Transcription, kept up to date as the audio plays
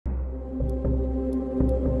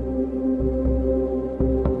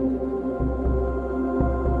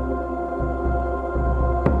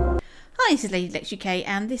Hi, this is Lady Lex UK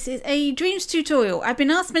and this is a Dreams tutorial. I've been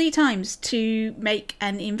asked many times to make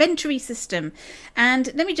an inventory system, and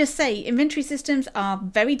let me just say, inventory systems are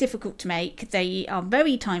very difficult to make. They are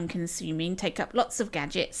very time consuming, take up lots of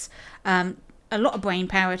gadgets, a lot of brain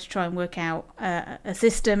power to try and work out a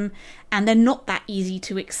system, and they're not that easy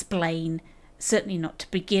to explain, certainly not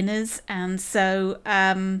to beginners. And so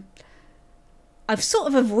I've sort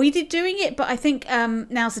of avoided doing it, but I think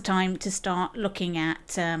now's the time to start looking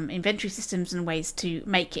at inventory systems and ways to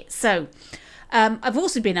make it. So I've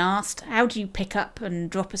also been asked, how do you pick up and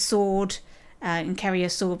drop a sword and carry a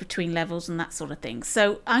sword between levels and that sort of thing.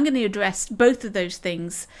 So I'm going to address both of those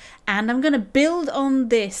things, and I'm going to build on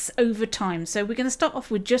this over time. So we're going to start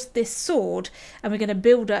off with just this sword, and we're going to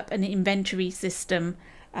build up an inventory system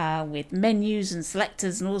with menus and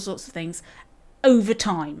selectors and all sorts of things over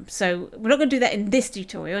time. So we're not going to do that in this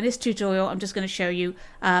tutorial. In this tutorial I'm just going to show you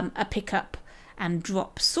a pick up and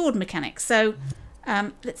drop sword mechanics. So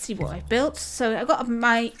let's see what I've built. So I've got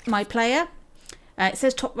my player. It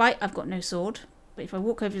says top right, I've got no sword, but if I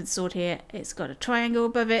walk over to the sword here, it's got a triangle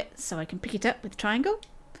above it, so I can pick it up with the triangle.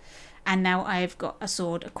 And now I've got a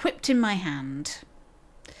sword equipped in my hand.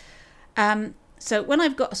 So when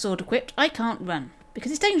I've got a sword equipped, I can't run because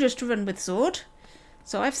it's dangerous to run with a sword.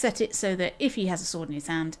 So I've set it so that if he has a sword in his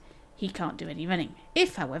hand, he can't do any running.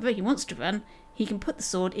 If, however, he wants to run, he can put the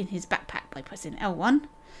sword in his backpack by pressing L1,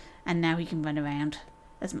 and now he can run around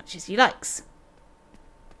as much as he likes.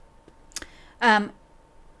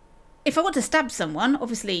 If I want to stab someone,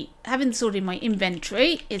 obviously having the sword in my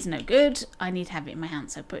inventory is no good. I need to have it in my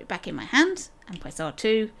hand, so I put it back in my hand and press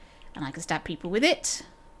R2, and I can stab people with it.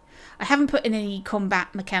 I haven't put in any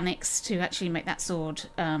combat mechanics to actually make that sword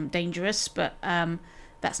dangerous, but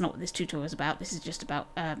that's not what this tutorial is about. This is just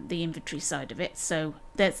about the inventory side of it. So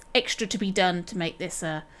there's extra to be done to make this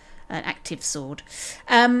an active sword.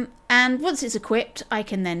 And once it's equipped, I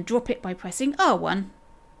can then drop it by pressing R1.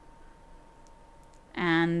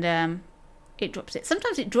 And it drops it.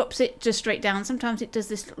 Sometimes it drops it just straight down. Sometimes it does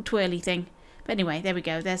this little twirly thing. But anyway, there we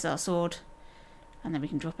go. There's our sword. And then we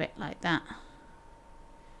can drop it like that.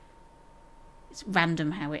 It's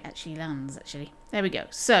random how it actually lands, actually. There we go.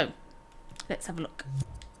 So, let's have a look.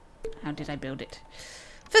 How did I build it?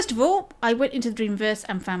 First of all, I went into the Dreamverse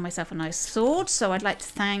and found myself a nice sword. So I'd like to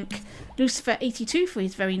thank Lucifer82 for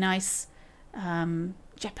his very nice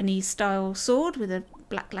Japanese-style sword with a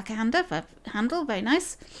black lacquer handle. Very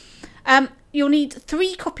nice. You'll need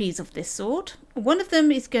 3 copies of this sword. One of them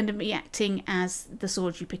is going to be acting as the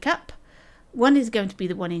sword you pick up. One is going to be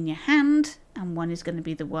the one in your hand, and one is going to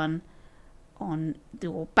be the one on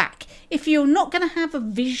your back. If you're not going to have a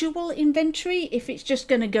visual inventory, if it's just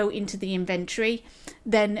going to go into the inventory,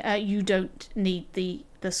 then you don't need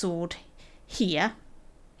the sword here.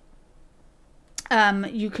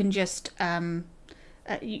 You can just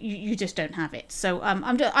you just don't have it. So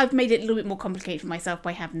I've made it a little bit more complicated for myself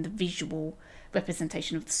by having the visual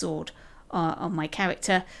representation of the sword on my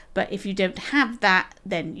character. But if you don't have that,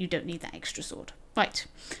 then you don't need that extra sword. Right.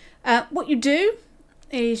 What you do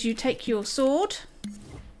is you take your sword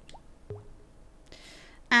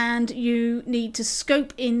and you need to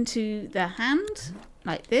scope into the hand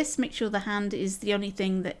like this. Make sure the hand is the only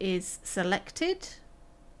thing that is selected.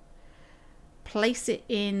 Place it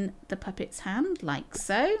in the puppet's hand like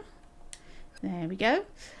so. There we go.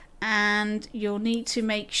 And you'll need to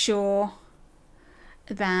make sure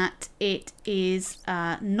that it is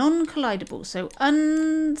non-collidable. So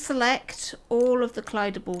unselect all of the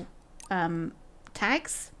collidable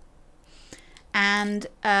tags, and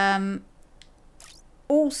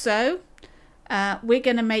also we're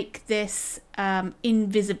going to make this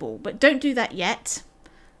invisible, but don't do that yet.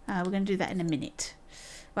 We're going to do that in a minute.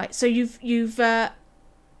 Right, so you've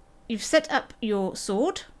set up your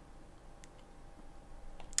sword.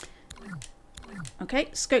 Okay,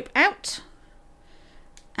 scope out,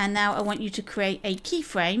 and now I want you to create a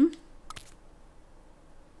keyframe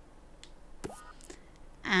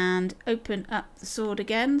and open up the sword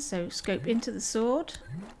again. So scope into the sword,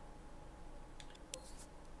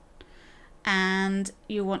 and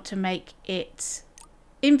you want to make it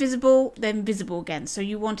invisible, then visible again. So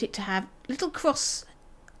you want it to have little cross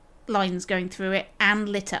lines going through it and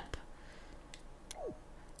lit up.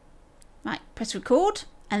 Right, press record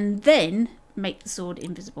and then make the sword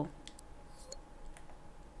invisible.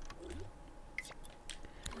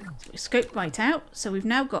 So we scope right out. So we've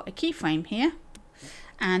now got a keyframe here.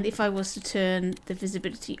 And if I was to turn the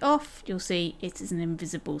visibility off, you'll see it is an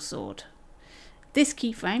invisible sword. This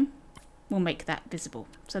keyframe will make that visible.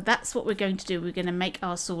 So that's what we're going to do. We're going to make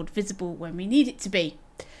our sword visible when we need it to be.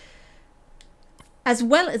 As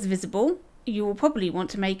well as visible, you will probably want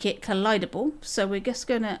to make it collidable. So we're just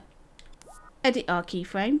going to edit our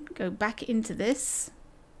keyframe, go back into this,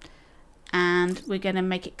 and we're going to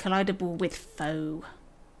make it collidable with foe.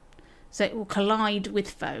 So it will collide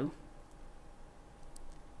with foe.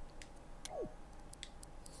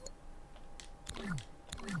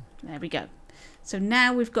 There we go. So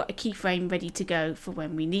now we've got a keyframe ready to go for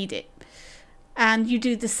when we need it. And you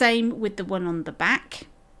do the same with the one on the back.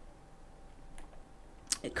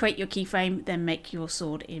 Create your keyframe, then make your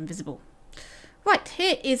sword invisible. Right,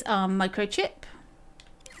 here is our microchip.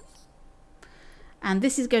 And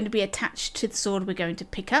this is going to be attached to the sword we're going to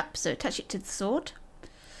pick up. So attach it to the sword.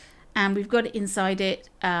 And we've got inside it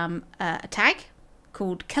a tag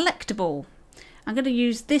called collectible. I'm going to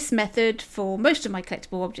use this method for most of my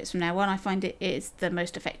collectible objects from now on. I find it is the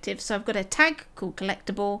most effective. So I've got a tag called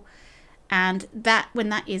collectible, and that when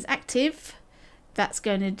that is active, that's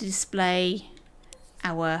going to display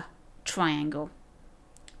our triangle.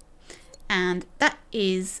 And that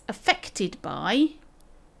is affected by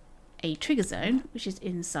a trigger zone, which is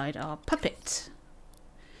inside our puppet.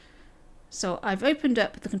 So I've opened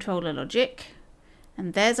up the controller logic,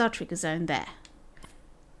 and there's our trigger zone there.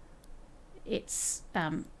 It's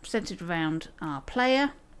centered around our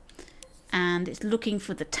player, and it's looking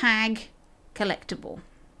for the tag collectible.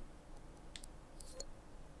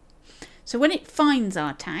 So when it finds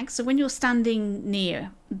our tag, so when you're standing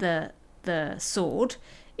near the sword,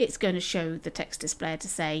 it's going to show the text display to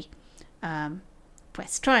say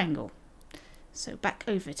press triangle. So back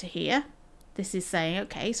over to here, this is saying,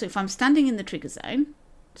 okay, so if I'm standing in the trigger zone,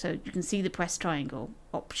 so you can see the press triangle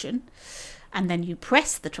option, and then you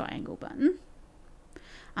press the triangle button,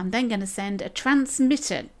 I'm then going to send a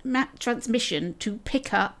transmission to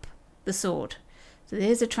pick up the sword. So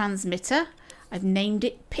there's a transmitter. I've named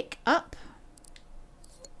it pick up.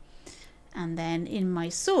 And then in my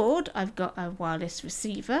sword, I've got a wireless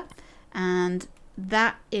receiver, and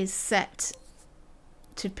that is set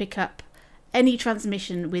to pick up any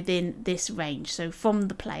transmission within this range. So from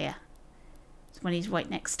the player, so when he's right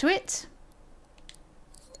next to it.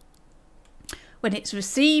 When it's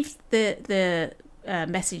received the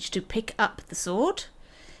message to pick up the sword,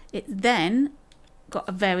 it then got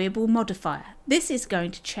a variable modifier. This is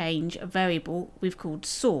going to change a variable we've called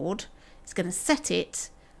sword. It's going to set it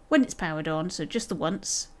when it's powered on, so just the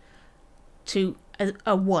once, to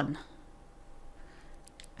a 1.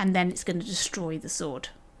 And then it's going to destroy the sword.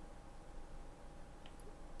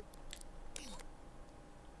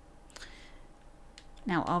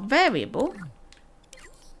 Now our variable,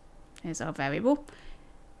 here's our variable,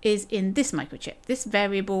 is in this microchip. This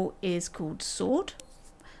variable is called sword.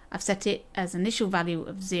 I've set it as initial value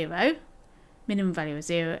of 0, minimum value of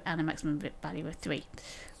 0, and a maximum value of 3.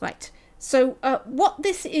 Right, so what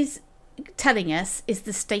this is telling us is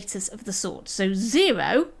the status of the sword. So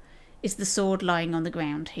 0 is the sword lying on the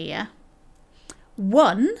ground here.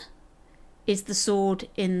 1 is the sword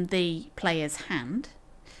in the player's hand.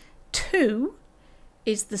 2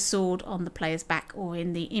 is the sword on the player's back or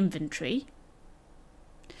in the inventory.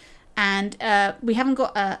 And we haven't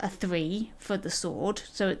got a 3 for the sword,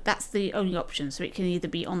 so that's the only option. So it can either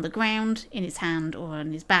be on the ground, in his hand, or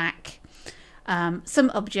on his back. Some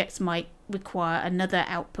objects might require another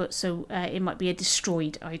output, so it might be a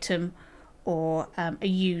destroyed item or a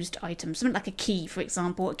used item. Something like a key, for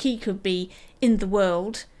example. A key could be in the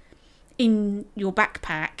world, in your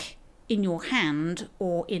backpack, in your hand,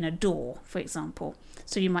 or in a door, for example.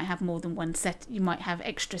 So you might have more than one set. You might have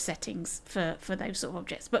extra settings for those sort of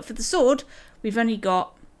objects. But for the sword, we've only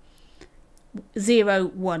got 0,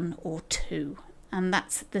 1, or 2, and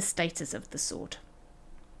that's the status of the sword.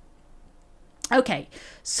 Okay,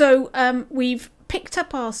 so we've picked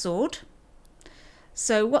up our sword.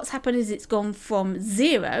 So what's happened is it's gone from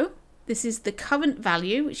 0. This is the current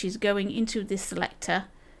value, which is going into this selector,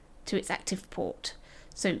 to its active port.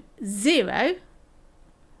 So 0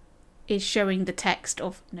 is showing the text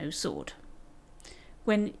of no sword.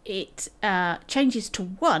 When it changes to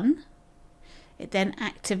 1, it then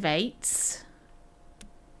activates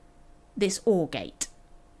this OR gate.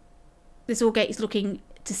 This OR gate is looking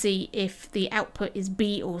to see if the output is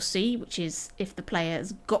B or C, which is if the player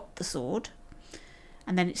has got the sword,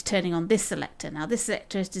 and then it's turning on this selector. Now this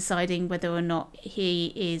selector is deciding whether or not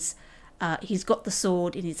he's got the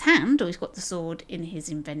sword in his hand or he's got the sword in his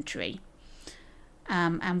inventory.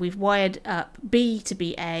 And we've wired up B to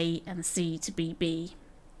be A and C to be B.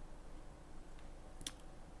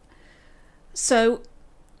 So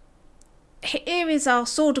here is our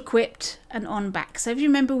sword equipped and on back. So if you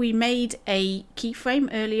remember, we made a keyframe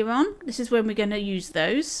earlier on. This is when we're going to use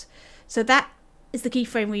those. So that is the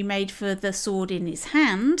keyframe we made for the sword in his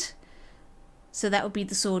hand. So that would be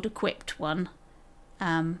the sword equipped one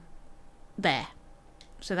there.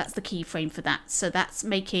 So that's the keyframe for that. So that's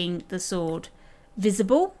making the sword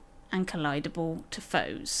visible and collidable to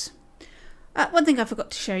foes. One thing I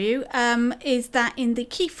forgot to show you is that in the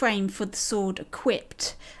keyframe for the sword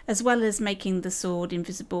equipped, as well as making the sword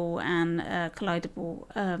invisible and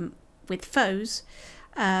collidable with foes,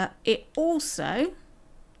 it also,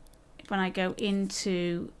 when I go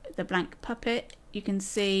into the blank puppet, you can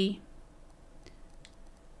see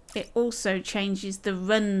it also changes the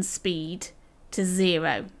run speed to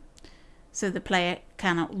 0. So the player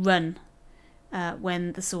cannot run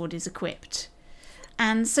when the sword is equipped.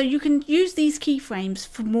 And so you can use these keyframes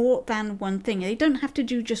for more than one thing. They don't have to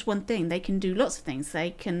do just one thing. They can do lots of things.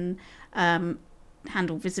 They can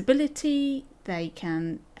handle visibility. They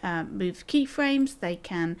can move keyframes. They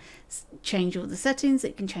can change all the settings.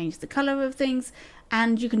 It can change the color of things.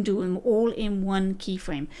 And you can do them all in one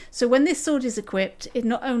keyframe. So when this sword is equipped, it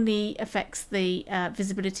not only affects the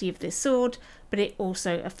visibility of this sword, but it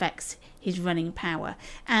also affects his running power.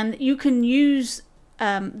 And you can use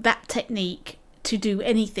that technique to do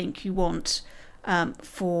anything you want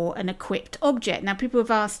for an equipped object. Now, people have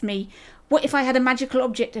asked me, what if I had a magical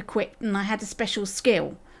object equipped and I had a special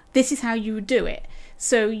skill? This is how you would do it.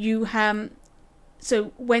 So you so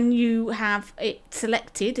when you have it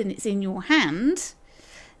selected and it's in your hand,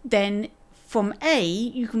 then from A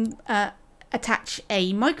you can attach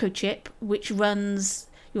a microchip which runs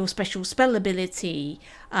your special spell ability,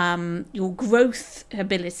 your growth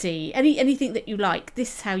ability, anything that you like.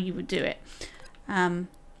 This is how you would do it.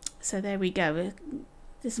 So there we go.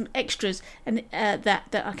 There's some extras and that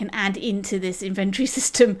I can add into this inventory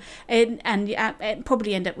system, and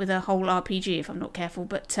probably end up with a whole RPG if I'm not careful.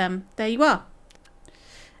 But there you are.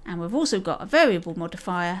 And we've also got a variable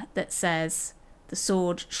modifier that says the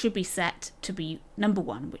sword should be set to be number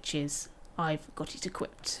 1, which is I've got it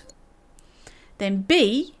equipped. Then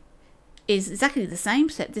B is exactly the same,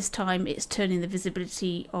 except this time it's turning the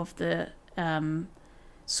visibility of the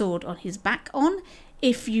sword on his back on.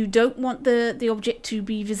 If you don't want the object to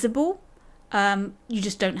be visible, you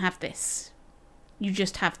just don't have this. You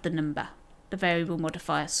just have the number, the variable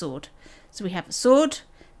modifier sword. So we have a sword.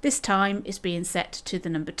 This time it's being set to the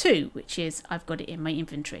number 2, which is I've got it in my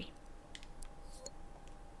inventory.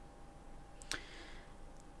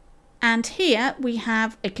 And here we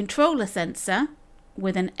have a controller sensor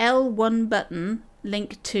with an L1 button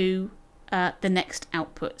linked to the next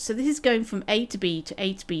output. So this is going from A to B to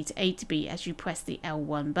A to B to A to B as you press the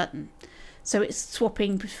L1 button. So it's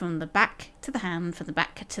swapping from the back to the hand, from the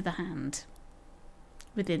back to the hand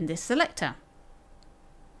within this selector.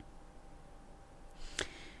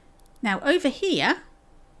 Now over here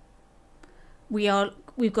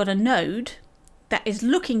we've got a node that is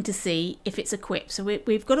looking to see if it's equipped. So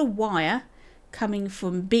we've got a wire coming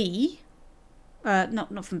from B,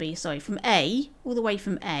 not from B, sorry, from A, all the way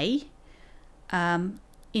from A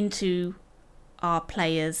into our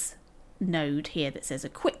player's node here that says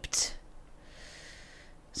equipped.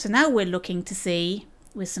 So now we're looking to see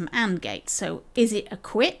with some AND gates. So is it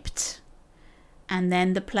equipped? And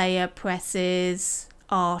then the player presses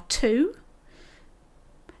R2.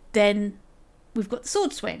 Then we've got the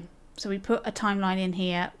sword swing. So we put a timeline in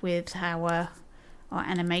here with our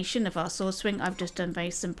animation of our sword swing. I've just done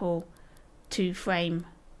very simple 2-frame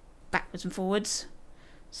backwards and forwards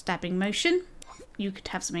stabbing motion. You could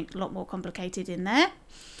have something a lot more complicated in there.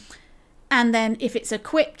 And then if it's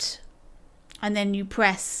equipped and then you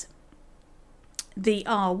press the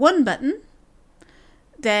R1 button,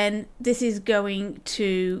 then this is going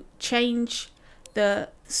to change the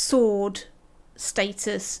sword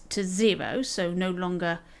status to 0, so no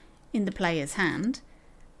longer in the player's hand,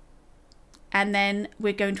 and then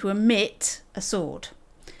we're going to emit a sword.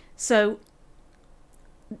 So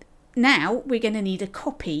now we're going to need a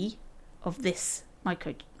copy of this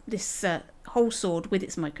whole sword with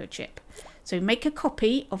its microchip. So make a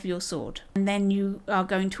copy of your sword, and then you are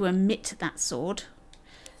going to emit that sword.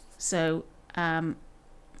 So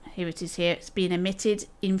here it is. Here it's being emitted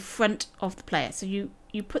in front of the player. So you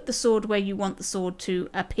put the sword where you want the sword to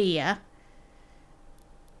appear.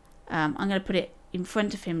 I'm going to put it in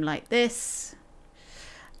front of him like this,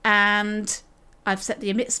 and I've set the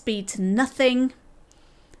emit speed to nothing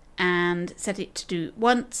and set it to do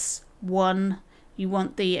once 1. You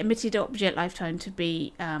want the emitted object lifetime to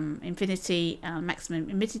be infinity, maximum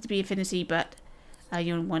emitted to be infinity, but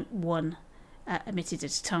you only want 1 emitted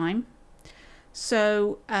at a time.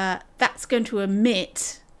 So that's going to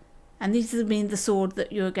emit, and this will mean the sword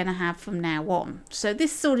that you're going to have from now on. So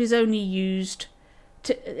this sword is only used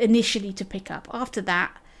initially to pick up. After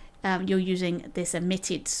that, you're using this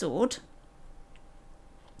emitted sword.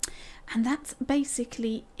 And that's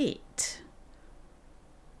basically it.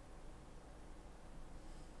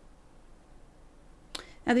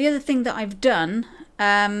 Now the other thing that I've done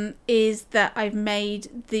is that I've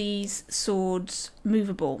made these swords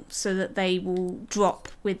movable so that they will drop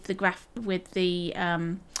with the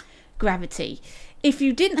gravity. If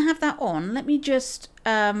you didn't have that on, let me just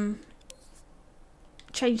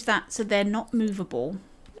change that so they're not movable.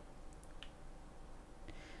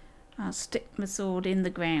 I'll stick my sword in the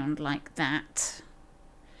ground like that.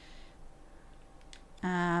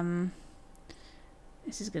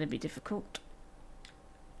 This is going to be difficult.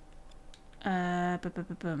 I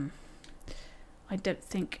don't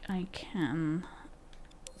think I can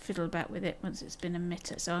fiddle about with it once it's been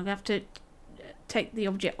emitter. So I'm going to have to take the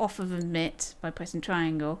object off of emit by pressing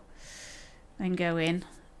triangle, then go in,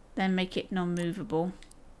 then make it non-movable,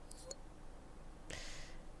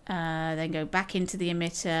 then go back into the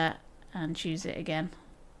emitter and choose it again.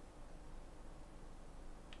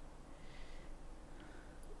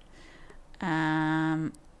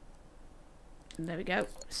 There we go.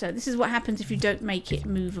 So this is what happens if you don't make it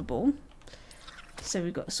movable. So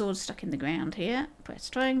we've got a sword stuck in the ground here. Press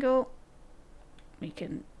triangle. We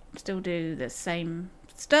can still do the same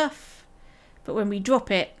stuff, but when we drop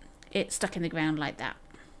it, it's stuck in the ground like that.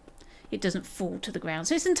 It doesn't fall to the ground.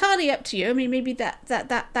 So it's entirely up to you. I mean, maybe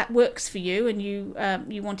that works for you, and you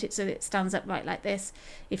you want it so that it stands upright like this.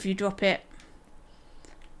 If you drop it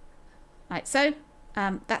like so,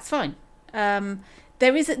 that's fine.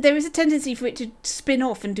 There is a tendency for it to spin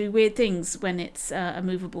off and do weird things when it's a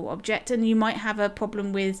movable object, and you might have a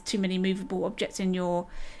problem with too many movable objects in your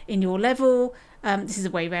level. This is a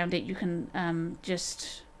way around it. You can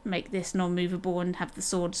just make this non-movable and have the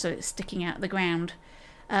sword so it's sticking out of the ground.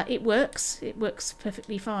 It works. It works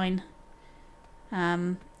perfectly fine.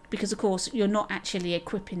 Because of course you're not actually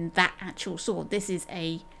equipping that actual sword. This is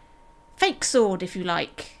a fake sword, if you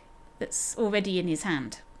like, that's already in his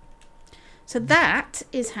hand. So that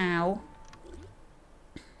is how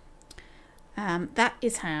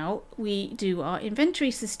we do our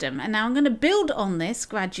inventory system. And now I'm going to build on this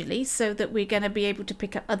gradually so that we're going to be able to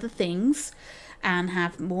pick up other things and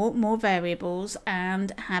have more variables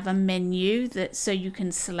and have a menu that so you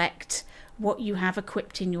can select what you have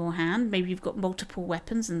equipped in your hand. Maybe you've got multiple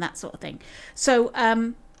weapons and that sort of thing. So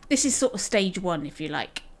this is sort of stage 1, if you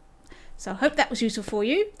like. So I hope that was useful for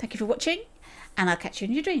you. Thank you for watching, and I'll catch you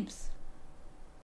in your dreams.